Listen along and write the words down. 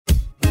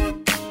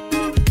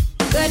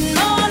Good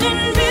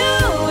morning,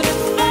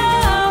 beautiful.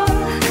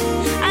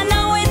 I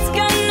know it's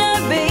gonna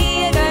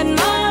be a good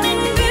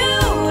morning,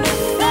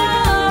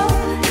 beautiful.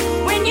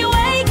 When you're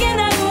waking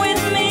up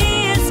with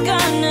me, it's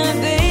gonna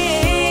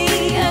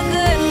be a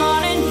good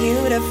morning,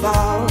 beautiful.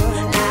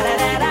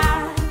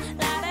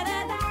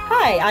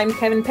 Hi, I'm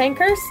Kevin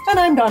Pankhurst. And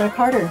I'm Donna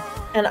Carter.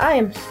 And I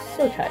am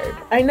so tired.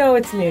 I know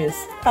it's news.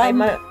 I'm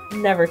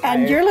never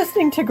tired. And you're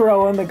listening to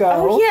Grow on the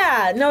Go. Oh,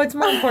 yeah. No, it's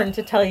more important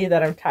to tell you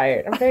that I'm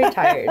tired. I'm very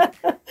tired.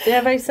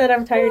 Have I said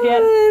I'm tired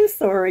yet? I'm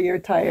sorry you're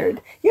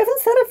tired. You haven't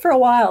said it for a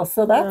while,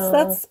 so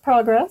that's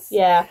progress.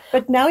 Yeah.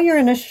 But now you're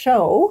in a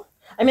show.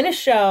 I'm in a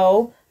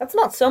show. That's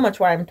not so much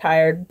why I'm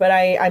tired, but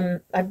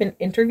I've been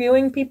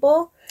interviewing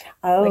people.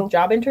 Like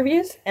job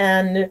interviews,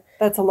 and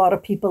that's a lot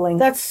of peopling.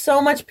 That's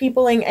so much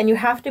peopling, and you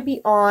have to be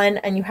on,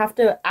 and you have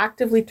to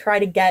actively try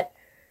to get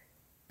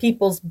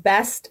people's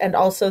best and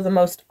also the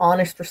most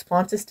honest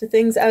responses to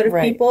things out of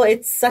people.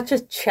 It's such a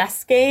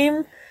chess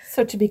game.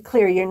 So to be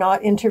clear, you're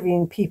not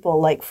interviewing people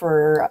like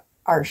for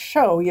our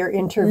show. You're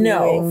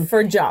interviewing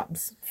for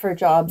jobs. For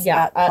jobs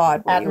at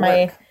Pod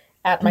where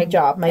at my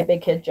job, my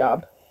big kid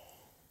job.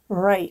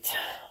 Right.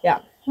 Yeah.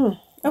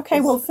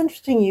 Okay, well, it's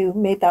interesting you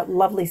made that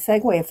lovely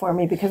segue for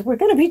me because we're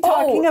going to be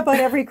talking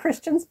about every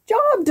Christian's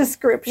job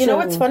description. You know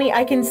what's funny?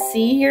 I can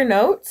see your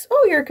notes.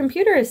 Oh, your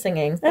computer is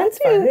singing. That's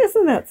fun.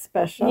 Isn't that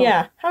special?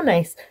 Yeah, how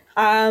nice.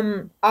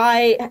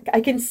 I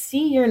can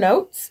see your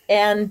notes,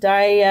 and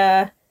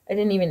I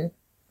didn't even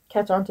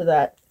catch on to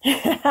that.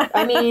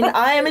 I mean,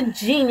 I am a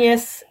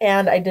genius,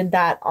 and I did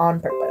that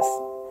on purpose.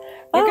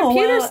 Your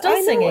computer's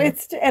still singing.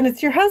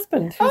 It's your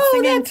husband who's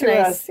singing to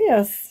us.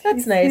 Yes.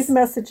 That's nice. He's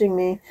messaging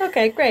me.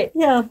 Okay, great.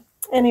 Yeah.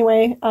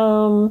 Anyway,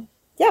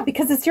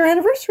 because it's your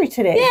anniversary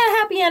today. Yeah,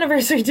 happy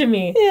anniversary to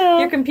me. Yeah.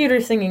 Your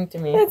computer's singing to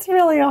me. It's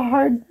really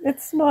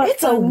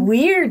it's a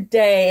weird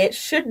day.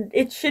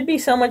 It should be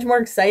so much more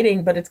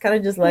exciting, but it's kind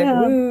of just like,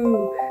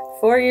 woo,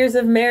 4 years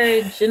of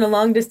marriage in a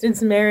long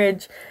distance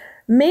marriage.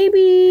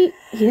 Maybe,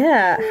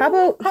 yeah. How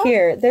about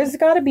here? There's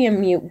got to be a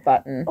mute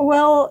button.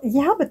 Well,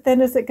 yeah, but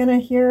then is it going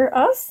to hear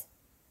us?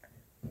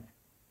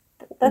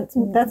 That's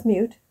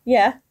mute.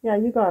 Yeah. Yeah,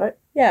 you got it.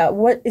 Yeah.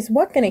 What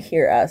going to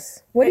hear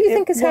us? What do you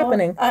think is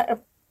happening? I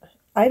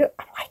don't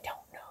know.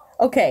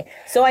 Okay,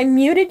 so I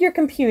muted your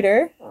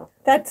computer.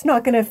 That's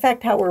not going to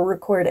affect how we're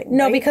recording.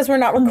 No, because we're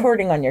not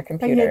recording on your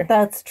computer.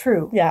 That's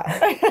true. Yeah.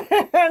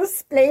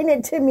 Explain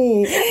it to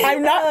me.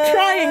 I'm not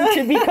trying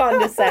to be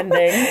condescending.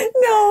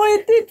 No,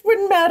 it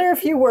wouldn't matter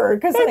if you were,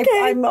 because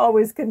I'm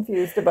always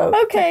confused about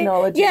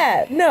technology.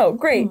 Yeah, no,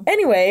 great.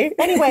 Anyway,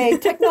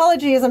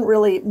 technology isn't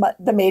really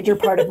the major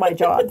part of my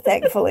job,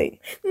 thankfully.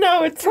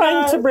 No, it's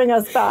trying to bring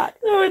us back.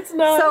 No, it's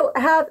not. So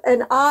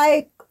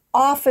I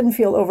often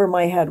feel over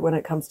my head when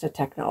it comes to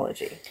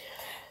technology.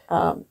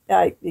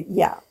 I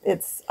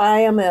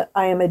am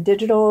a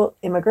digital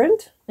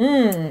immigrant.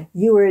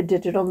 You are a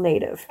digital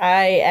native.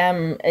 I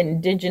am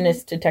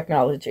indigenous to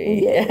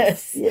technology.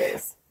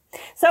 Yes.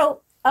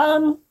 So,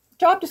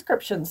 job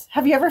descriptions.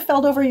 Have you ever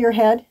felt over your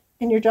head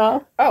in your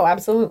job? Oh,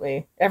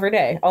 absolutely. Every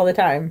day, all the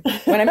time.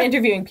 When I'm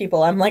interviewing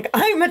people, I'm like,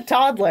 I'm a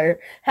toddler.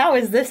 How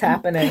is this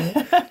happening?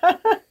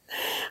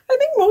 I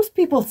think most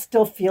people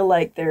still feel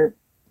like they're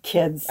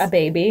kids. A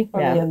baby.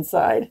 On the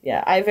inside.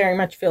 Yeah, I very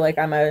much feel like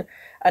I'm a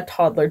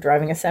toddler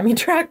driving a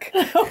semi-truck.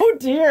 Oh,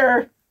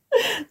 dear.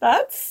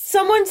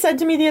 Someone said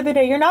to me the other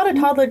day, you're not a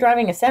toddler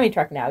driving a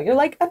semi-truck now. You're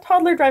like a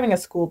toddler driving a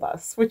school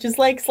bus, which is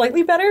like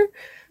slightly better.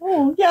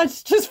 Oh, yeah,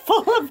 it's just full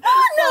of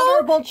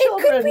vulnerable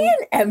children. It could be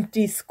an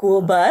empty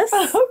school bus.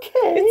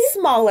 Okay. It's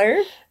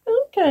smaller.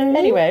 Okay.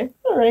 Anyway.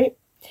 All right.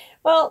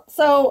 Well,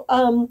 so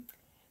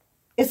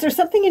is there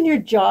something in your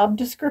job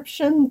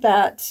description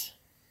that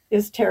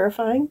is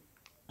terrifying?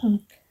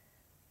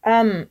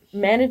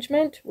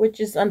 Management,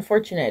 which is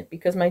unfortunate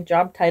because my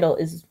job title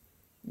is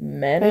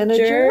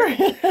manager.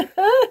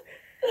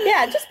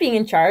 Yeah, just being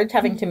in charge,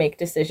 having to make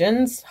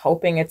decisions,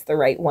 hoping it's the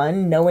right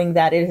one, knowing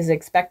that it is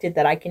expected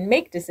that I can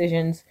make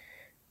decisions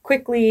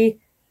quickly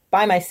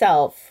by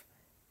myself,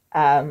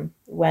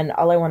 when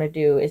all I want to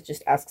do is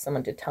just ask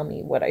someone to tell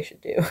me what I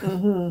should do.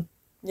 Mm-hmm.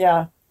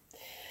 Yeah.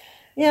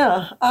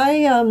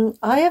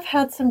 I have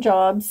had some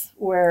jobs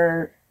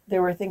where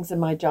there were things in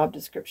my job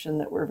description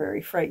that were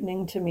very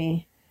frightening to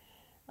me.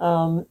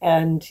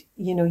 And,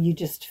 you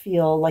just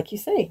feel, like you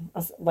say,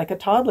 like a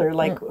toddler,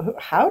 like,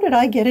 how did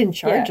I get in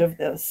charge of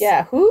this?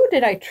 Yeah, who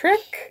did I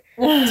trick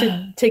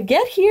to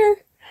get here?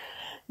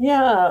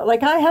 Yeah,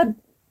 like I had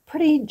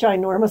pretty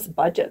ginormous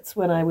budgets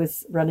when I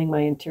was running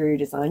my interior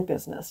design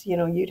business.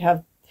 You'd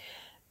have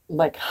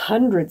like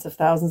hundreds of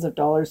thousands of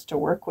dollars to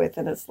work with,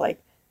 and it's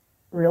like,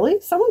 really?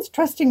 Someone's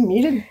trusting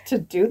me to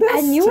do this?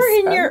 And you were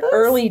in your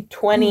early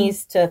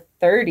 20s to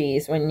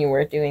 30s when you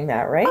were doing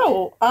that, right?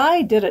 Oh,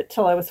 I did it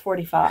till I was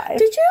 45.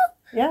 Did you?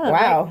 Yeah.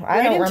 Wow.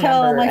 I don't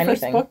until remember my anything.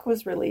 first book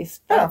was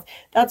released.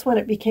 That's when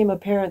it became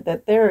apparent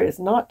that there is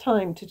not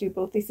time to do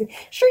both these things.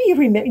 Sure, you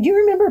remember. Do you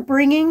remember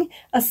bringing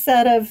a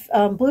set of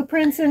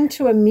blueprints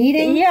into a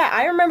meeting? Yeah,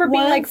 I remember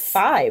being like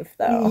 5,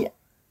 though.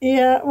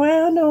 Yeah,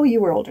 well, no,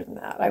 you were older than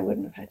that. I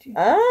wouldn't have had you.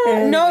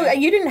 No,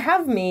 you didn't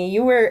have me.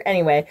 You were,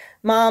 anyway.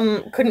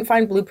 Mom couldn't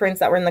find blueprints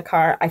that were in the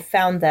car. I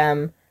found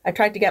them. I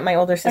tried to get my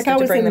older sister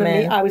to bring them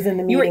in. I was in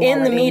the meeting. You were in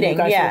the already, meeting, and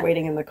you guys yeah. were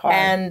waiting in the car.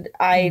 And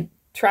I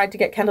tried to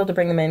get Kendall to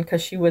bring them in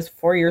because she was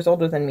 4 years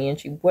older than me and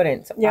she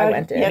wouldn't. So I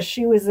went in. Yeah,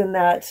 she was in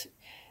that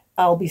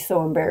I'll be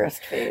so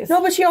embarrassed phase.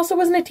 No, but she also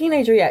wasn't a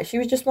teenager yet. She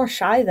was just more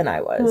shy than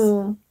I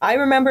was. I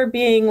remember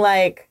being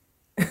like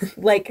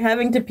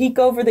having to peek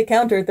over the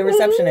counter at the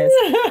receptionist.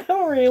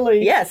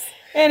 Really? Yes.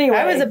 Anyway.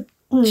 I was a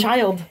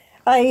child.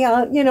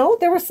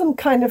 There were some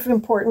kind of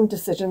important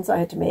decisions I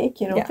had to make.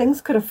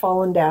 Things could have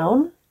fallen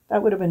down.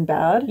 That would have been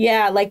bad.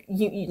 Yeah, like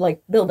you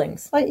like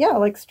buildings.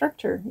 Like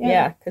structure.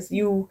 Yeah, because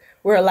you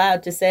were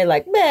allowed to say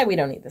like, "Meh, we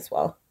don't need this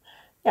wall."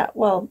 Yeah,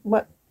 well,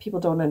 what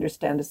people don't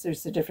understand is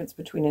there's a difference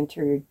between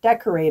interior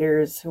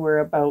decorators who are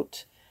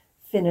about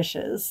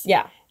finishes.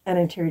 Yeah. And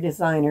interior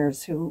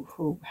designers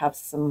who have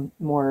some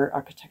more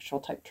architectural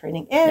type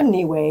training.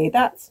 Anyway,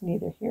 that's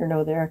neither here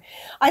nor there.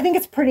 I think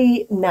it's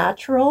pretty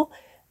natural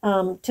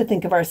to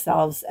think of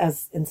ourselves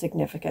as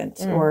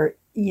insignificant or,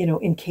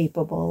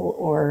 incapable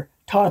or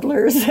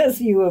toddlers, as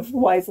you have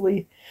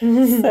wisely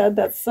said.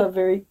 That's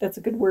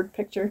a good word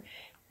picture.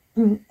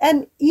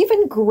 And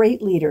even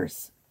great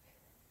leaders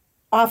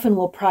often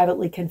will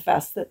privately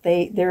confess that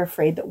they're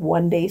afraid that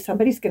one day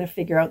somebody's going to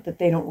figure out that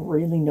they don't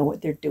really know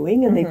what they're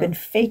doing and they've been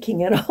faking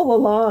it all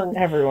along.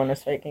 Everyone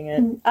is faking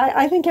it.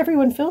 I think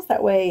everyone feels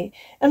that way.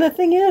 And the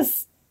thing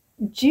is,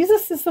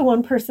 Jesus is the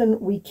one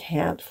person we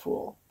can't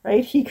fool,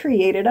 right? He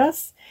created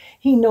us.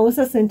 He knows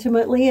us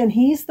intimately, and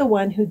he's the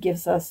one who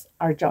gives us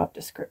our job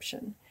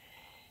description.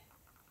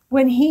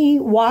 When he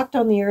walked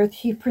on the earth,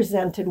 he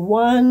presented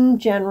one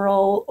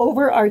general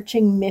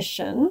overarching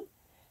mission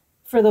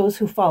for those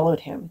who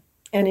followed him,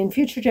 and in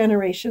future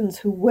generations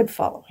who would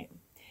follow him.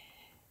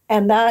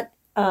 And that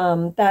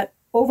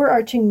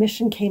overarching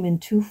mission came in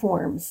two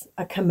forms,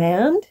 a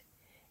command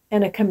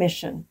and a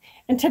commission.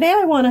 And today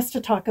I want us to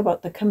talk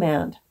about the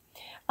command.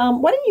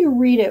 Why don't you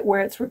read it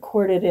where it's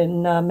recorded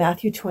in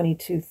Matthew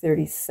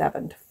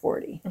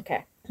 22:37-40.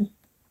 Okay.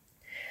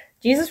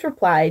 Jesus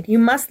replied, "You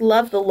must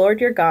love the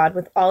Lord your God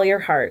with all your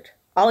heart,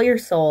 all your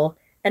soul,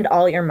 and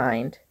all your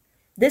mind.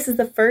 This is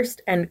the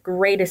first and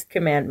greatest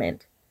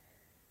commandment.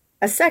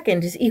 A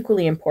second is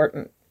equally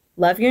important.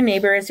 Love your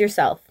neighbor as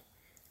yourself.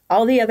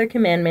 All the other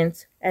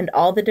commandments and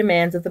all the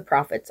demands of the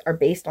prophets are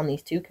based on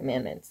these two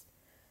commandments."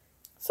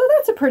 So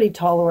that's a pretty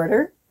tall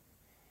order,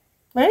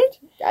 right?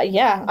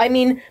 Yeah. I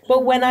mean,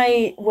 but when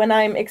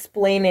I'm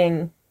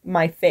explaining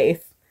my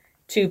faith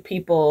to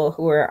people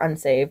who are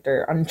unsaved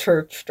or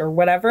unchurched or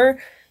whatever,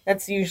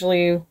 that's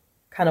usually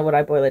kind of what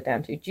I boil it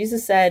down to.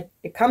 Jesus said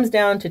it comes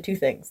down to two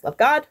things. Love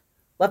God,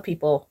 love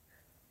people.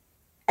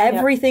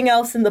 Everything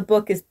else in the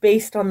book is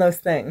based on those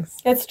things.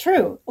 It's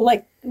true.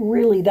 Like,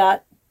 really,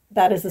 that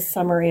is a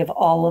summary of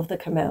all of the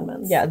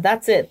commandments. Yeah,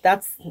 that's it.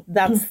 That's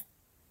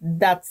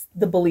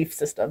the belief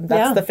system.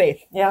 That's the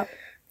faith. Yeah.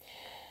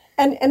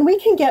 And we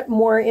can get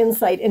more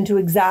insight into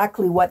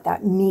exactly what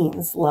that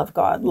means, love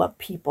God, love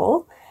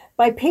people,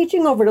 by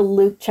paging over to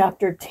Luke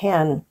chapter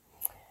 10.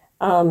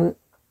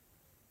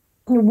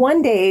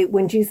 One day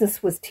when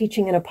Jesus was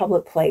teaching in a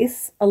public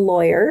place, a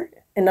lawyer,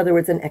 in other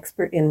words, an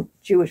expert in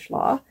Jewish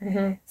law,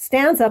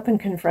 stands up and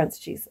confronts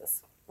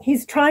Jesus.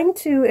 He's trying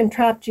to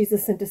entrap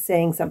Jesus into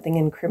saying something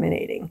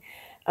incriminating.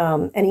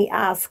 And he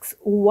asks,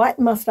 "What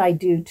must I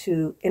do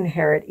to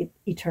inherit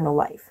eternal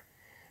life?"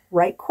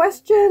 Right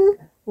question,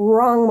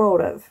 wrong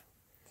motive.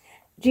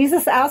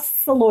 Jesus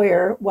asks the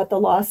lawyer what the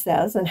law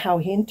says and how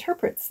he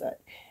interprets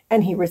it.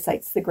 And he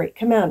recites the great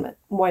commandment.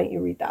 Why don't you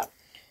read that?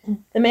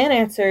 The man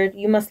answered,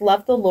 "You must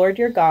love the Lord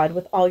your God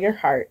with all your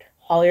heart,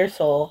 all your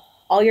soul,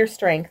 all your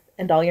strength,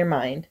 and all your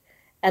mind,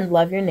 and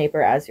love your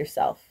neighbor as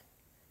yourself."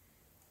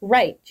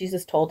 "Right,"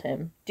 Jesus told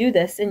him. "Do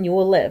this and you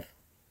will live."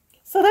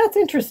 So that's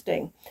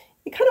interesting.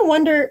 You kind of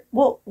wonder,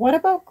 well, what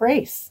about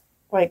grace?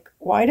 Like,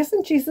 why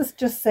doesn't Jesus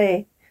just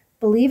say,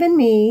 "Believe in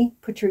me,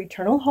 put your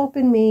eternal hope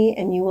in me,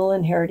 and you will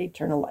inherit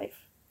eternal life"?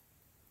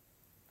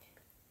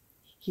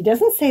 He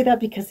doesn't say that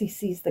because he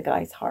sees the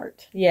guy's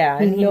heart. Yeah.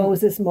 He knows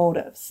his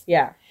motives.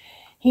 Yeah.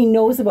 He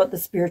knows about the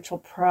spiritual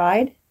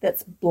pride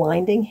that's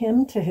blinding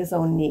him to his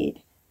own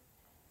need.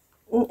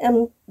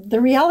 And the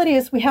reality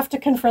is we have to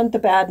confront the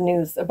bad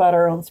news about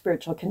our own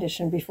spiritual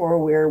condition before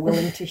we're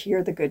willing to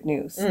hear the good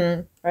news,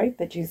 right,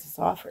 that Jesus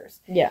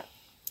offers. Yeah.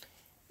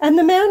 And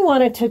the man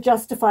wanted to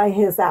justify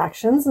his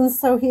actions, and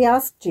so he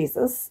asked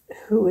Jesus,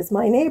 "Who is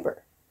my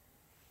neighbor?"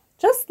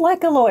 Just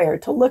like a lawyer,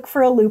 to look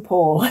for a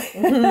loophole.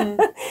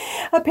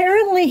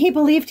 Apparently, he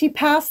believed he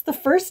passed the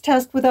first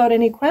test without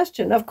any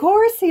question. Of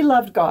course, he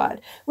loved God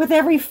with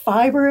every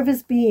fiber of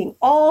his being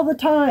all the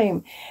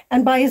time.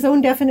 And by his own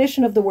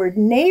definition of the word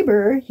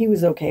neighbor, he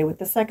was okay with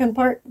the second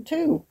part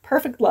too.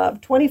 Perfect love,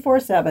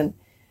 24/7.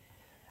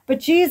 But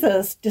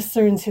Jesus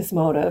discerns his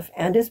motive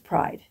and his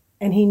pride.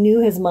 And he knew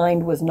his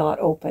mind was not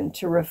open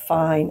to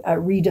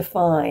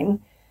redefine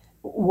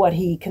what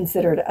he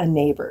considered a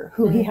neighbor,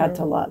 who he had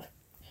to love.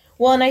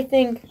 Well, and I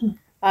think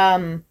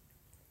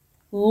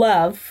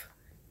love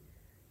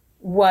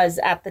was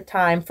at the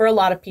time, for a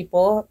lot of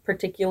people,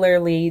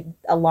 particularly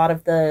a lot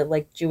of the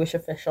like Jewish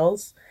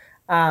officials,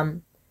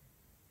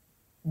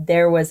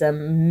 there was a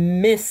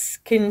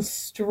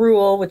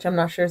misconstrual, which I'm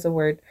not sure is a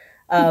word,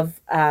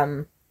 of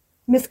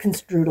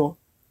Misconstrudel.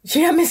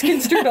 yeah,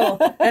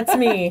 misconstrudal. That's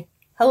me.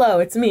 Hello,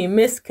 it's me,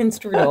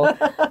 misconstrudal.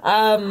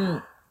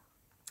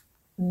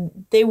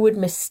 They would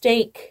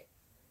mistake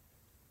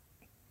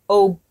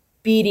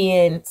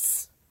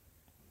obedience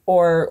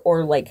or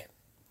like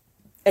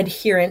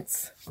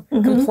adherence,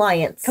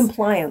 compliance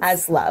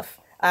as love.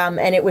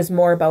 And it was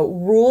more about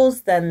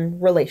rules than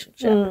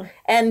relationship.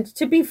 And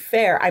to be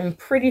fair, I'm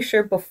pretty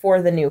sure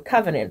before the new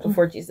covenant,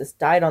 before Jesus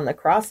died on the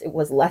cross, it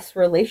was less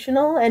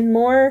relational and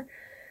more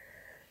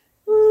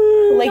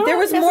like there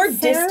was more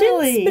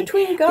distance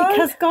between God.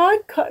 Because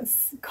God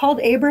called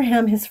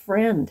Abraham his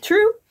friend.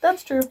 True,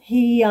 that's true.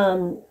 He,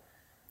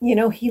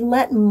 he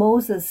let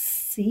Moses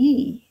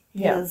see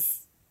the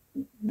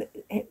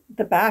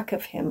back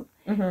of him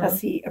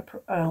as he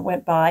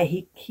went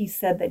by. He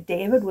said that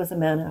David was a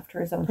man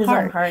after his own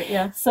heart.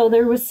 Yeah. So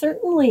there was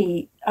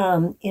certainly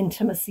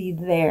intimacy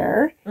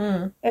there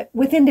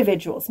with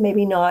individuals,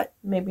 maybe not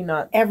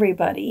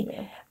everybody.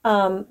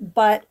 Yeah.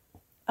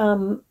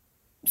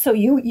 So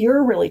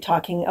you're really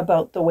talking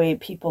about the way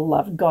people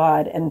love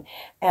God, and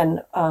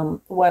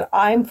what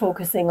I'm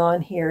focusing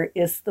on here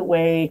is the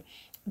way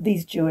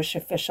these Jewish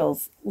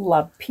officials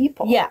love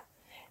people. Yeah.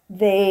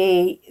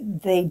 They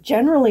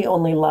generally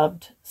only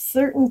loved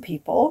certain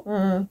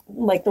people,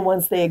 like the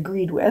ones they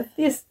agreed with.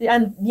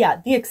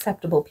 The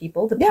acceptable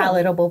people, the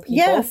palatable people.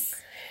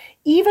 Yes.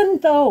 Even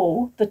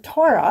though the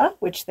Torah,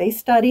 which they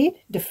studied,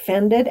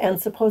 defended,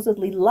 and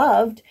supposedly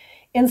loved,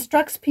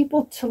 instructs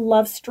people to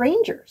love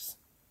strangers.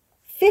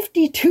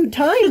 52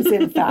 times,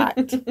 in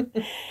fact.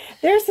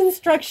 There's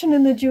instruction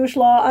in the Jewish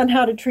law on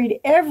how to treat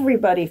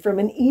everybody from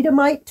an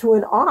Edomite to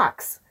an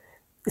ox.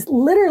 It's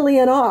literally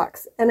an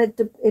ox, and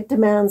it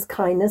demands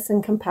kindness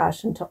and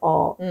compassion to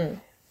all.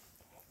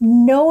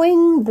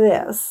 Knowing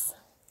this,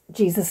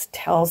 Jesus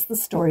tells the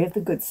story of the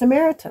Good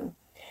Samaritan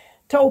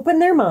to open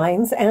their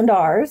minds and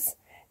ours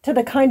to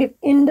the kind of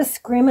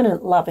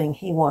indiscriminate loving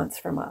he wants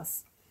from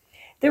us.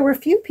 There were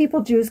few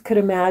people Jews could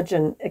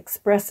imagine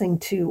expressing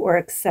to or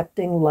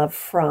accepting love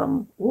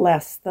from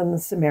less than the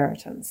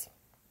Samaritans.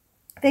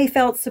 They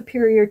felt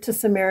superior to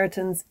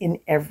Samaritans in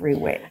every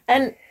way.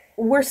 And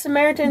were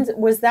Samaritans,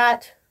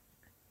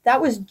 that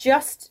was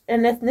just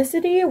an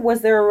ethnicity?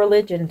 Was there a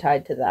religion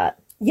tied to that?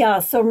 Yeah,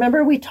 so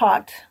remember we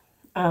talked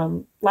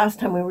last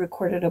time we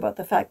recorded about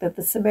the fact that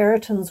the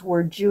Samaritans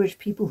were Jewish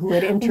people who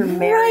had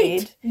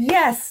intermarried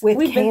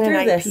with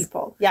Canaanite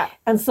people. Yeah.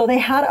 And so they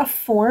had a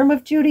form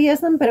of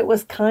Judaism, but it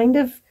was kind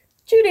of...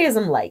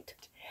 Judaism light.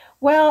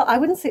 Well, I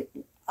wouldn't say...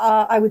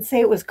 I would say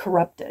it was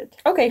corrupted.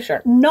 Okay,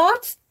 sure.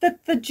 Not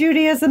that the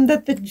Judaism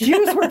that the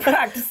Jews were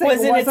practicing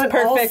was in its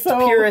perfect,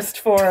 purest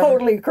form.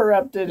 Totally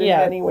corrupted in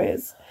many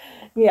ways.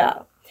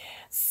 Yeah.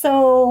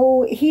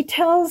 So he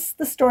tells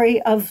the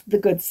story of the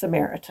Good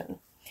Samaritan.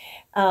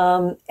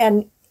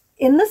 And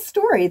in the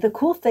story, the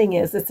cool thing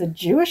is it's a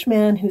Jewish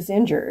man who's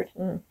injured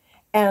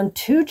and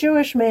two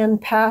Jewish men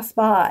pass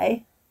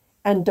by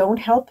and don't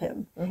help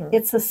him.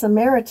 It's a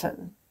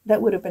Samaritan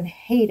that would have been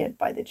hated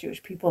by the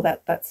Jewish people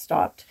that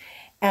stopped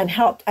and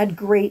helped at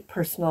great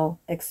personal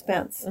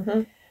expense.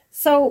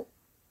 So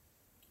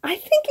I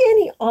think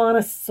any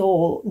honest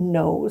soul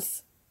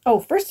knows. Oh,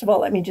 first of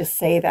all, let me just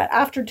say that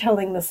after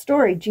telling the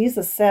story,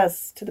 Jesus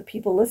says to the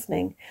people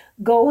listening,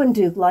 go and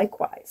do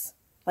likewise.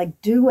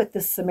 Like, do what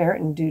this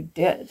Samaritan dude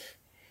did.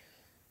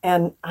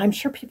 And I'm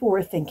sure people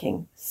were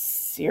thinking,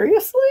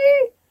 seriously?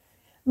 I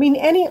mean,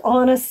 any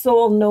honest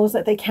soul knows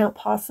that they can't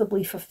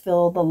possibly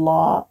fulfill the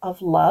law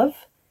of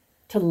love,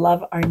 to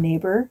love our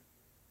neighbor,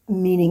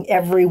 meaning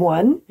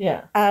everyone,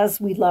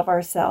 as we love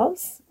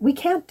ourselves. We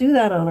can't do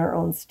that on our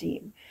own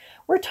steam.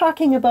 We're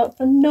talking about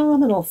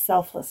phenomenal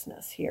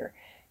selflessness here.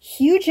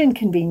 Huge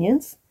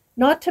inconvenience,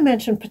 not to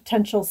mention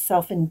potential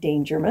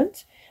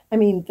self-endangerment. I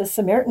mean, the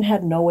Samaritan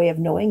had no way of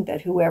knowing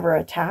that whoever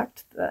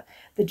attacked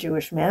the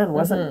Jewish man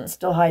wasn't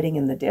still hiding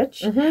in the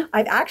ditch.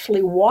 I've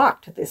actually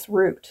walked this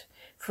route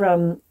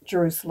from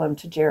Jerusalem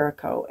to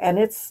Jericho, and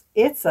it's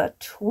a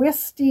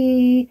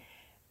twisty...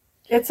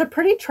 It's a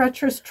pretty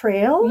treacherous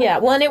trail. Yeah,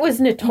 well, and it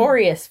was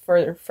notorious for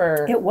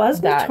it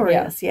was that,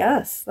 notorious,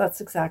 yes.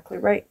 That's exactly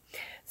right.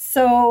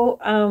 So,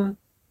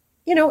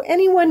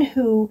 anyone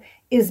who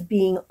is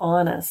being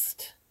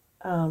honest,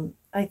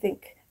 I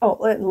think... Oh,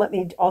 let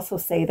me also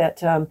say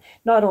that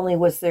not only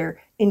was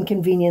there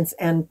inconvenience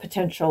and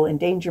potential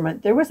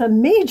endangerment, there was a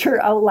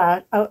major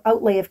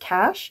outlay of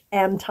cash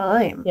and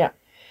time. Yeah.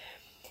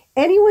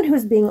 Anyone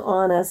who's being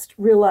honest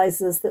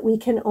realizes that we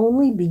can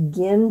only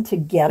begin to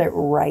get it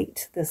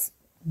right, this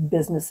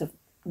business of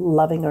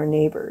loving our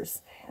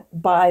neighbors,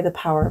 by the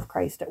power of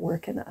Christ at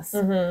work in us.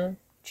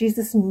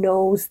 Jesus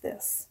knows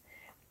this.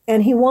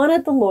 And he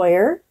wanted the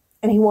lawyer,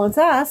 and he wants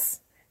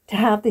us to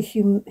have the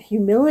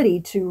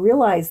humility to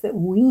realize that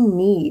we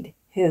need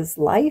his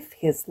life,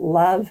 his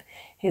love,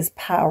 his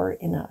power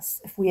in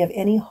us, if we have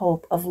any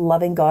hope of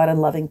loving God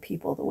and loving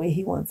people the way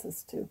he wants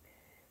us to.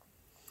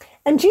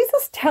 And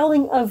Jesus'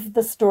 telling of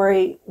the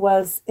story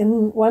was,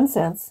 in one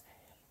sense,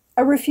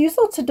 a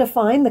refusal to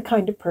define the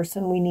kind of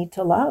person we need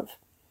to love.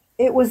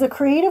 It was a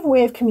creative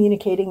way of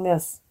communicating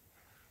this.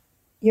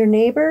 Your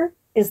neighbor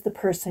is the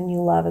person you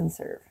love and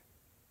serve.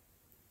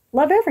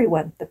 Love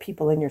everyone, the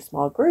people in your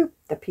small group,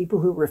 the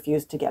people who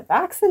refuse to get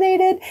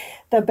vaccinated,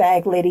 the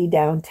bag lady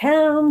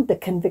downtown, the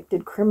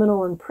convicted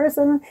criminal in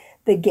prison,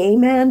 the gay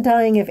man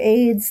dying of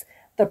AIDS,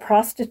 the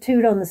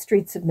prostitute on the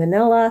streets of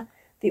Manila,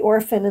 the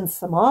orphan in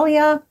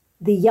Somalia,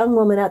 the young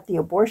woman at the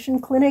abortion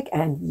clinic,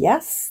 and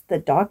yes, the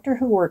doctor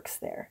who works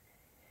there.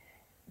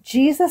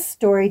 Jesus'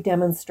 story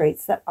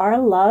demonstrates that our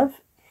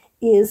love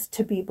is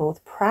to be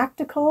both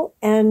practical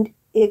and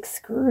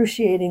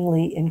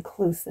excruciatingly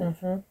inclusive.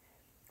 Mm-hmm.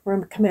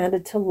 We're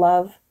commanded to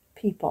love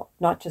people,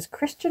 not just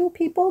Christian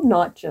people,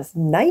 not just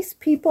nice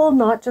people,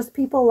 not just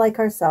people like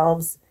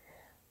ourselves,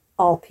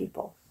 all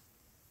people.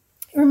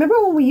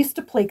 Remember when we used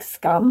to play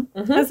Scum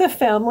as a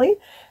family?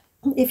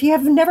 If you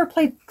have never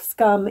played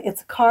Scum,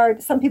 it's a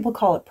card. Some people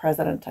call it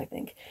President, I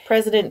think.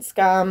 President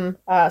Scum.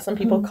 Some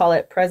people call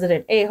it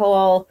President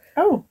A-hole.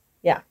 Oh,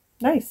 yeah.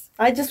 Nice.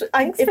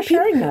 Thanks for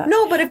sharing that.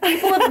 No, but if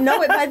people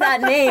know it by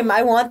that name,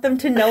 I want them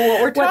to know what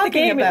we're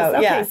talking about.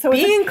 Okay, yeah, so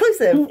being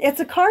inclusive.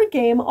 It's a card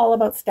game all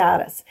about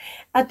status.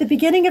 At the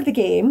beginning of the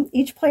game,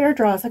 each player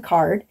draws a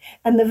card,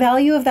 and the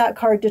value of that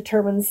card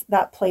determines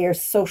that player's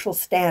social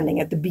standing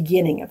at the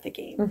beginning of the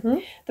game. Mm-hmm.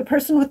 The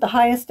person with the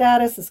highest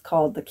status is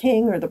called the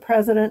king or the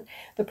president.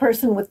 The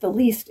person with the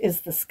least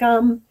is the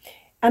scum.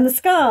 And the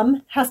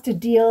scum has to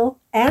deal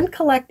and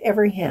collect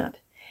every hand.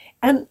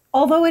 And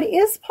although it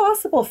is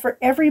possible for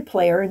every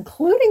player,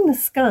 including the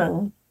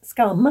scum,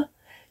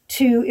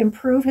 to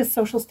improve his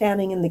social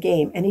standing in the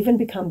game and even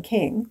become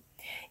king,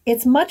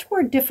 it's much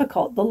more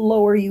difficult the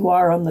lower you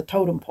are on the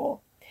totem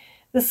pole.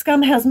 The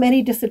scum has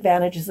many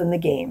disadvantages in the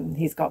game.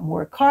 He's got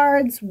more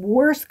cards,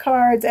 worse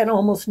cards, and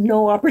almost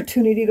no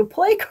opportunity to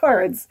play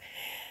cards.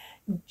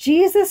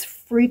 Jesus'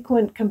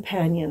 frequent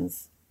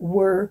companions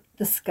were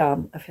the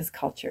scum of his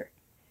culture.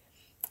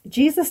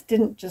 Jesus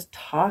didn't just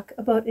talk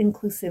about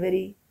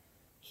inclusivity,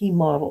 he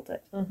modeled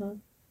it. Mm-hmm.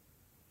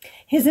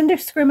 His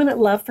indiscriminate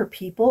love for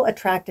people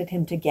attracted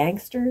him to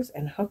gangsters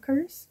and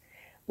hookers,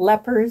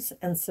 lepers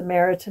and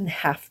Samaritan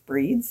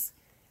half-breeds.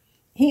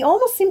 He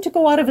almost seemed to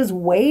go out of his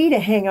way to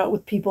hang out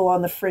with people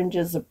on the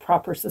fringes of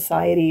proper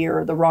society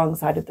or the wrong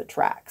side of the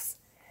tracks.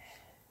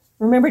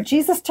 Remember,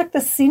 Jesus took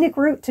the scenic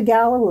route to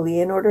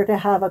Galilee in order to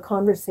have a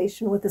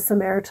conversation with a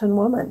Samaritan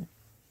woman.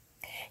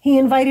 He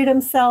invited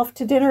himself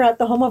to dinner at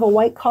the home of a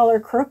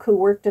white-collar crook who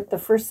worked at the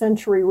first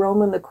century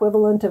Roman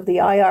equivalent of the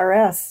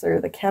IRS,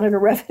 or the Canada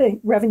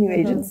Revenue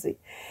Agency.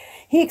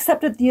 He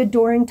accepted the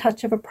adoring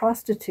touch of a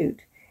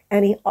prostitute,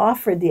 and he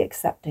offered the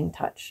accepting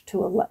touch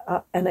to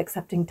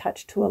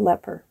a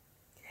leper.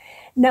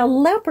 Now,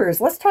 lepers,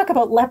 let's talk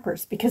about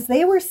lepers, because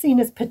they were seen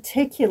as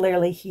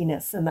particularly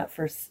heinous in that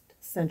first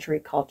century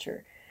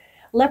culture.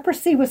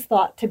 Leprosy was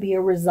thought to be a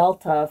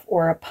result of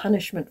or a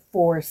punishment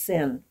for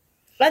sin.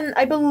 And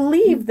I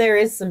believe there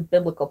is some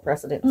biblical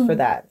precedence for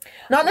that.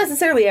 Not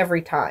necessarily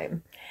every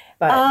time,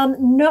 but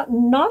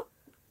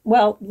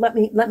well, let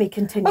me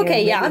continue.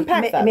 Okay, yeah,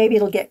 unpack that. Maybe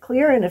it'll get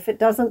clear, and if it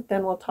doesn't,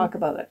 then we'll talk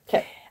about it.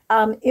 Okay.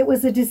 It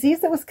was a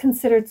disease that was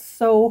considered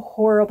so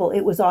horrible,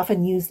 it was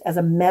often used as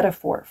a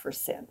metaphor for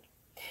sin.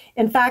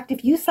 In fact,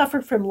 if you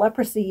suffered from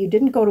leprosy, you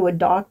didn't go to a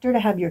doctor to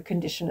have your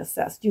condition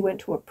assessed. You went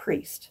to a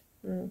priest.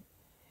 Mm.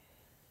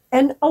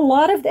 And a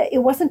lot of that, it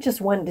wasn't just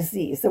one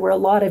disease. There were a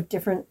lot of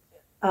different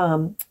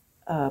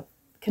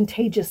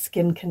contagious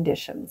skin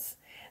conditions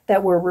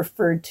that were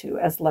referred to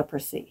as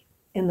leprosy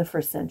in the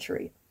first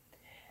century.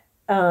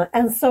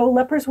 And so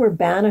lepers were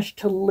banished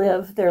to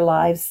live their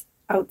lives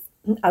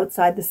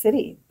outside the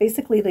city.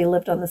 Basically, they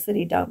lived on the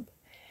city dump.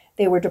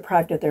 They were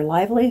deprived of their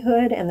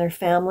livelihood and their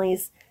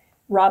families,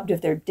 robbed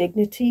of their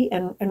dignity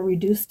and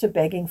reduced to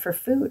begging for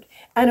food.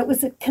 And it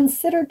was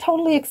considered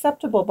totally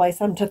acceptable by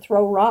some to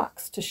throw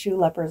rocks to shoo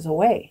lepers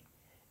away.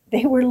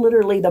 They were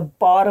literally the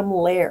bottom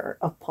layer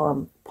of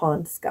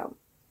pond scum.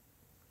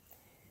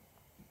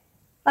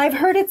 I've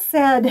heard it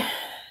said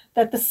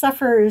that the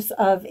sufferers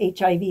of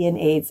HIV and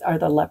AIDS are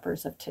the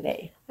lepers of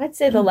today. I'd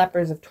say the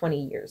lepers of 20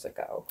 years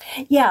ago.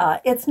 Yeah,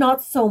 it's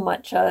not so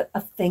much a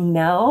thing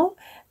now.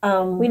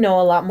 We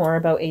know a lot more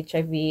about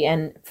HIV,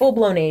 and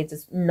full-blown AIDS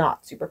is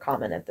not super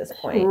common at this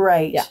point.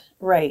 Right, yeah.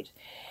 Right.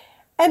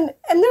 And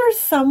there are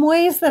some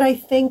ways that I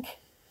think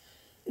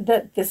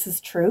that this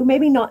is true.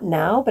 Maybe not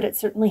now, but it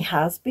certainly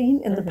has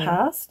been in the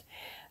past.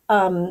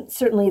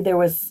 Certainly there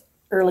was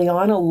early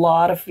on a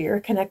lot of fear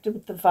connected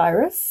with the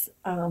virus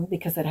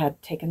because it had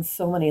taken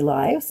so many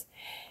lives.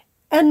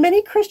 And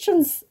many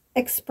Christians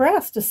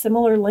expressed a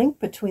similar link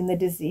between the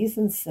disease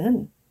and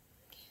sin.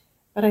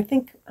 But I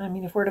think,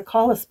 if we're to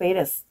call a spade,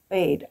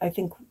 I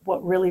think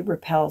what really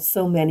repels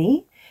so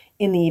many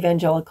in the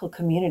evangelical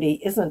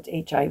community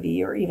isn't HIV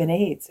or even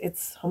AIDS.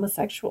 It's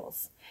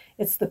homosexuals.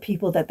 It's the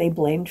people that they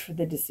blamed for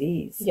the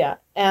disease. Yeah,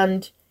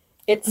 and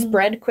It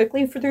spread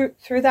quickly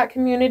through that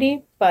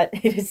community, but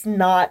it is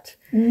not.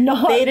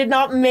 They did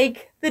not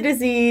make the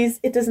disease.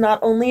 It does not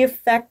only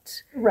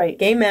affect right.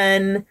 gay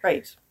men.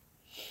 Right.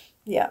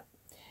 Yeah.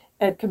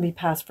 It can be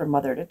passed from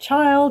mother to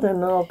child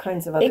and all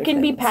kinds of other things. It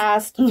can be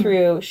passed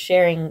through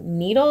sharing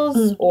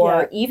needles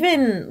or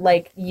even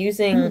like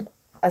using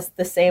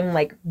the same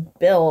like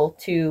bill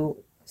to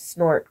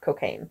snort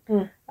cocaine.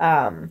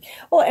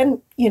 Well,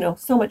 and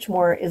so much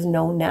more is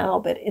known now,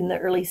 but in the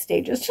early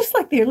stages, just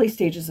like the early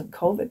stages of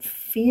COVID,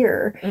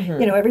 fear,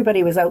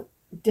 everybody was out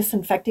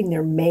disinfecting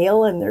their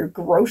mail and their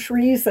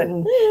groceries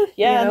and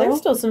there's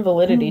still some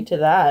validity to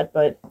that,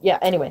 but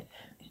anyway.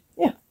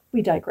 Yeah,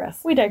 we digress.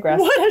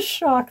 What a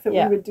shock that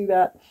we would do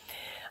that.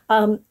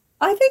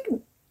 I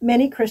think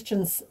many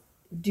Christians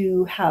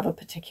do have a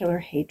particular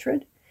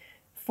hatred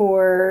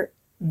for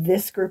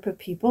this group of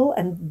people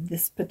and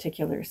this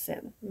particular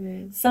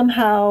sin.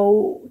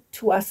 Somehow,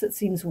 to us, it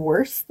seems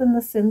worse than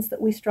the sins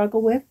that we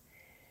struggle with.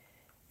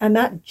 And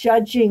that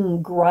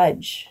judging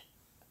grudge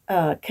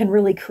can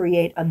really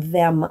create a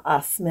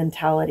them-us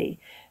mentality,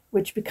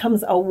 which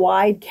becomes a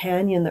wide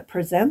canyon that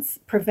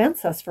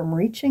prevents us from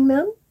reaching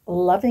them,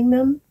 loving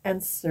them,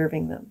 and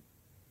serving them.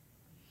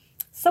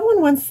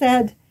 Someone once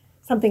said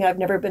something I've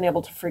never been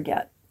able to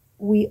forget.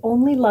 We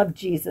only love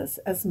Jesus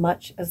as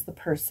much as the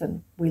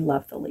person we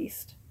love the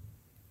least.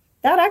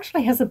 That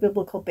actually has a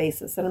biblical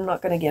basis, and I'm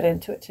not going to get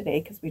into it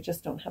today because we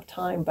just don't have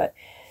time, but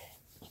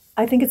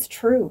I think it's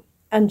true.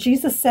 And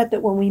Jesus said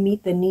that when we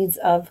meet the needs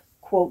of,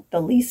 quote, the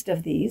least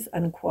of these,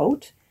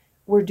 unquote,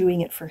 we're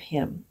doing it for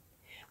him.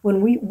 When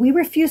we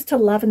refuse to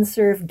love and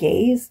serve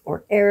gays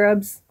or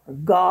Arabs or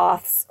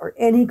Goths or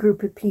any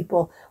group of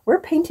people, we're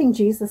painting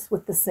Jesus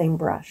with the same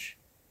brush.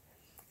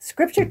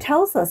 Scripture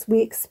tells us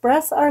we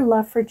express our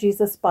love for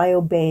Jesus by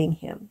obeying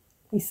him.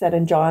 He said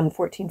in John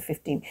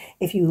 14:15,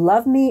 if you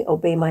love me,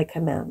 obey my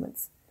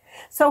commandments.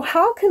 So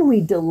how can we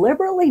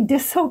deliberately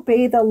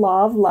disobey the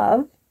law of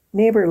love,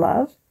 neighbor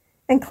love,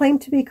 and claim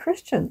to be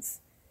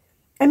Christians?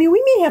 I mean,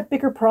 we may have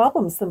bigger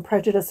problems than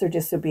prejudice or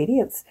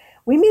disobedience.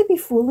 We may be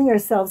fooling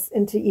ourselves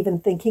into even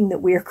thinking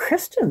that we are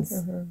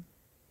Christians.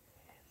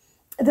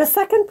 The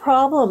second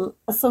problem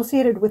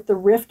associated with the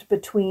rift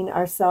between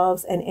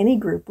ourselves and any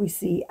group we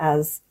see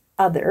as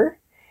other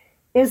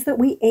is that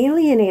we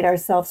alienate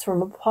ourselves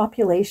from a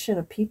population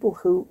of people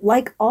who,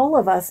 like all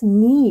of us,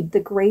 need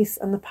the grace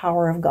and the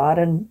power of God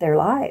in their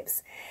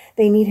lives.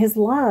 They need his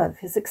love,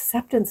 his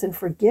acceptance and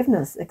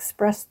forgiveness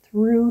expressed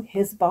through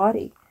his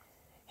body,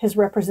 his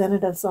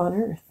representatives on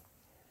earth.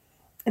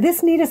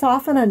 This need is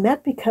often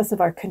unmet because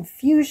of our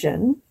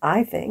confusion,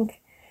 I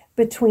think,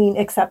 between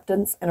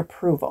acceptance and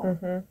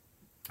approval.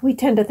 We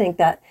tend to think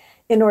that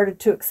in order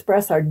to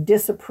express our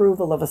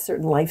disapproval of a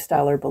certain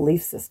lifestyle or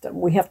belief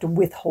system, we have to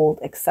withhold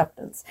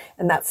acceptance.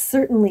 And that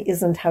certainly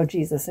isn't how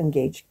Jesus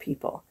engaged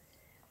people.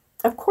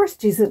 Of course,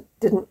 Jesus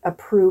didn't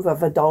approve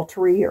of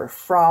adultery or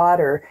fraud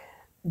or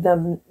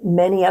the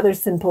many other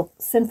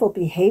sinful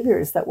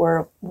behaviors that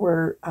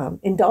were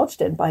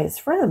indulged in by his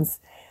friends.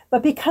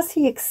 But because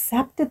he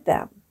accepted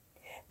them,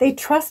 they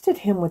trusted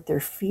him with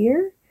their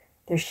fear,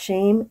 their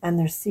shame, and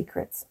their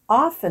secrets,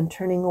 often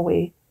turning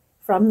away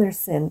from their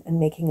sin and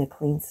making a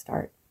clean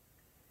start.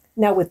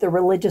 Now, with the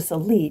religious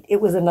elite, it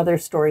was another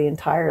story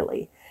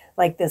entirely,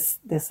 like this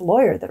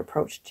lawyer that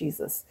approached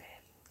Jesus.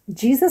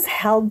 Jesus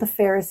held the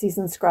Pharisees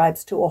and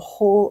scribes to a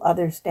whole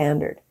other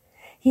standard.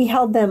 He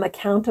held them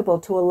accountable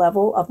to a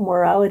level of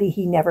morality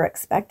he never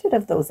expected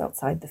of those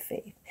outside the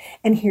faith.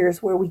 And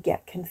here's where we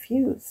get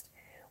confused.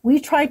 We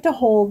tried to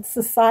hold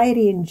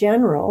society in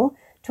general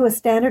to a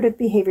standard of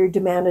behavior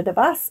demanded of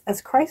us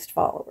as Christ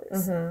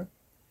followers.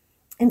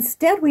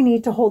 Instead, we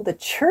need to hold the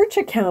church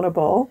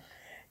accountable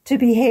to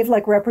behave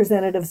like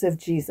representatives of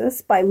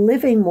Jesus by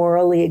living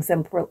morally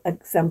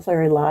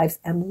exemplary lives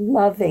and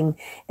loving,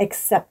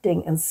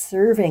 accepting, and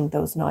serving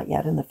those not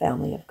yet in the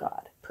family of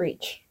God.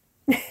 Preach.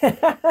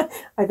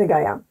 I think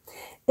I am.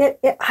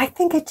 I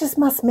think it just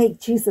must make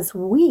Jesus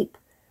weep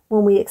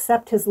when we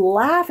accept his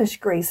lavish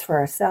grace for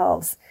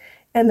ourselves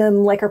and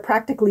then are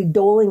practically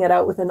doling it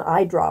out with an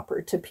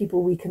eyedropper to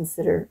people we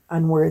consider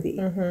unworthy.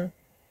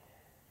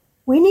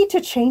 We need to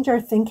change our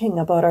thinking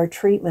about our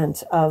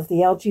treatment of the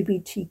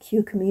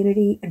LGBTQ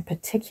community in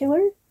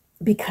particular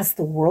because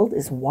the world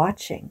is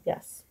watching.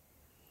 Yes.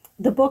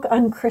 The book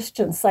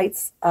Unchristian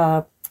cites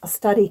a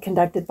study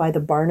conducted by the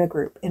Barna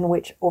Group in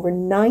which over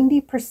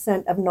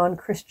 90% of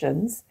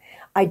non-Christians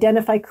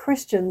identify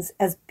Christians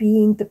as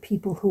being the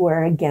people who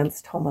are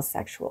against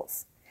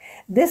homosexuals.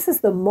 This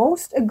is the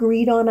most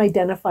agreed on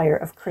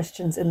identifier of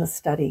Christians in the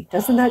study.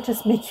 Doesn't that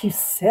just make you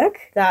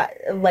sick? That,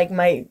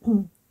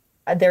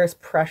 there's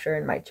pressure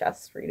in my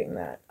chest reading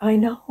that. I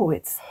know,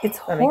 it's That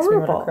horrible. makes me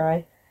want to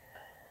cry.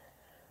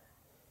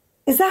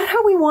 Is that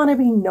how we want to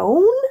be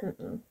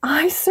known?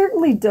 I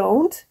certainly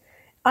don't.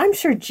 I'm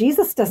sure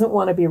Jesus doesn't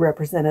want to be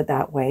represented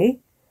that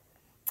way.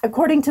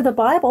 According to the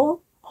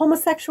Bible,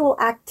 homosexual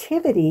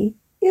activity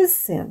is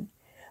sin.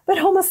 But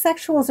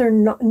homosexuals are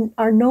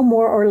no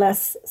more or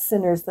less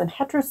sinners than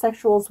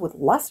heterosexuals with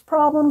lust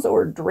problems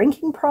or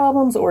drinking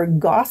problems or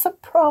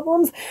gossip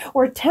problems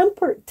or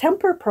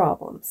temper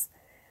problems.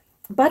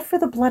 But for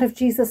the blood of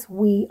Jesus,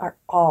 we are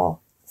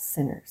all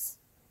sinners.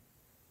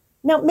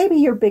 Now, maybe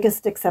your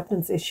biggest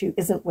acceptance issue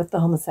isn't with the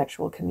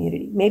homosexual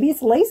community. Maybe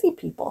it's lazy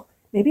people.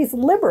 Maybe it's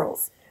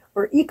liberals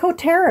or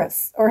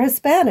eco-terrorists or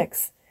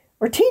Hispanics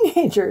or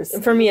teenagers.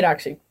 For me, it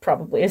actually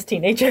probably is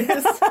teenagers.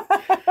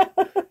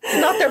 It's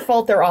not their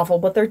fault they're awful,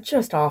 but they're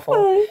just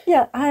awful.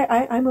 Yeah,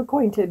 I'm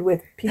acquainted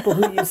with people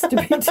who used to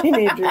be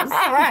teenagers.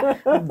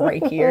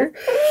 Right here.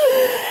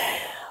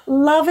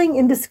 Loving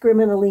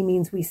indiscriminately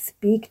means we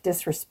speak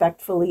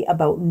disrespectfully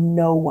about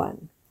no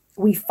one.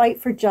 We fight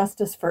for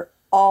justice for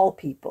all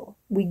people.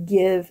 We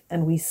give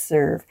and we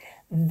serve.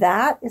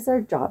 That is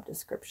our job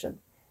description.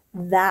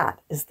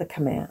 That is the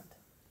command.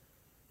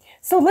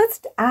 So let's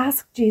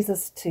ask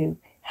Jesus to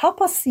help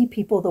us see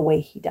people the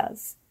way he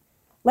does.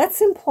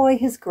 Let's employ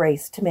his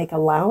grace to make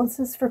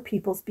allowances for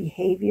people's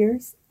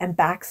behaviors and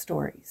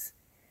backstories.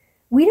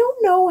 We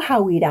don't know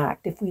how we'd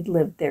act if we'd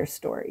lived their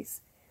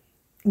stories.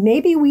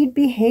 Maybe we'd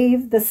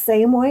behave the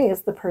same way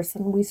as the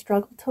person we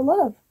struggle to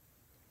love.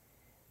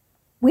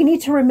 We need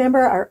to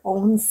remember our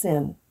own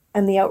sin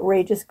and the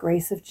outrageous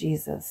grace of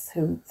Jesus,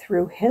 who,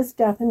 through his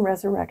death and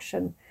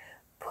resurrection,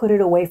 put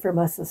it away from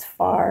us as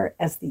far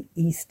as the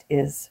east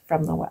is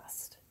from the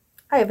west.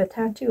 I have a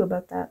tattoo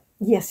about that.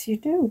 Yes, you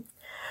do.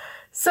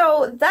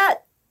 So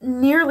that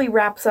nearly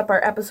wraps up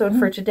our episode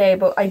for today,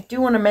 but I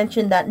do want to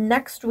mention that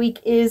next week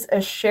is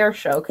a share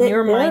show. Can you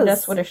remind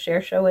us what a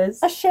share show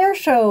is? A share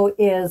show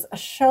is a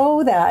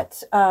show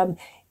that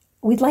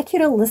we'd like you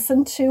to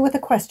listen to with a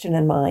question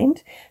in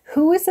mind.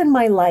 Who is in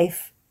my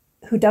life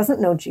who doesn't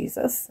know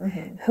Jesus,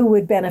 who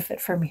would benefit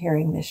from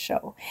hearing this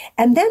show?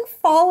 And then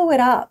follow it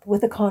up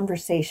with a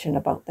conversation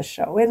about the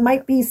show. It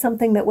might be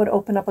something that would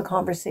open up a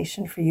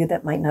conversation for you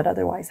that might not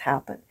otherwise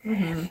happen.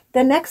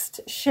 The next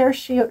share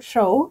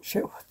show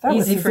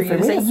Easy for you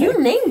to say. You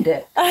named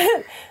it.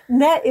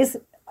 That is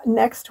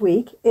next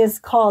week is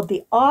called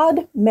The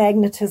Odd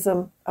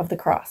Magnetism of the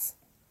Cross.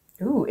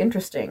 Ooh,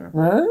 interesting.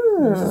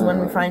 This is when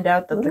we find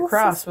out that the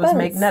cross was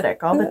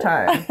magnetic all the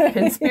time.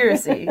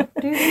 Conspiracy.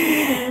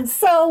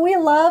 So we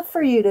love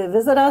for you to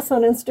visit us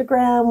on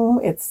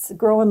Instagram. It's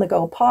Grow on the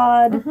Go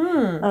Pod.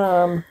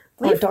 Or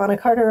Donna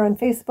Carter on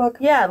Facebook.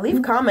 Yeah,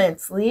 leave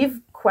comments,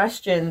 leave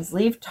questions,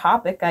 leave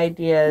topic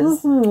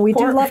ideas. We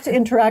do love to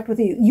interact with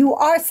you.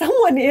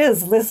 Someone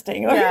is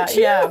listening, aren't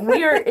you? Yeah.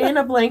 We are in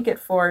a blanket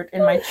fort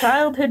in my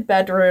childhood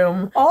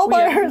bedroom. All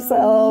by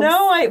ourselves.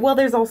 Well,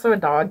 there's also a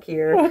dog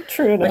here.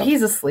 True enough. But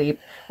he's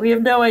asleep. We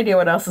have no idea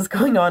what else is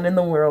going on in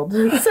the world.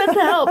 Send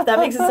help. That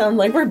makes it sound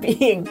like we're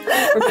being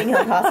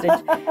held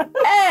hostage.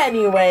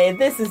 Anyway,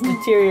 this is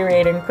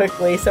deteriorating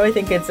quickly, so I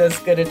think it's as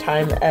good a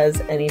time as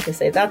any to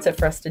say that's it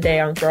for us today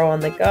on Grow on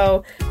the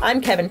Go.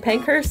 I'm Kevin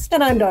Pankhurst.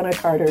 And I'm Donna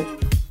Carter.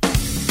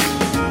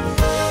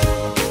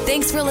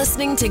 Thanks for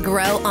listening to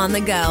Grow on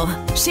the Go.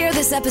 Share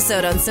this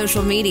episode on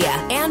social media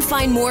and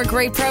find more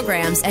great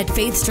programs at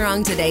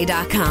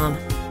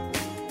faithstrongtoday.com.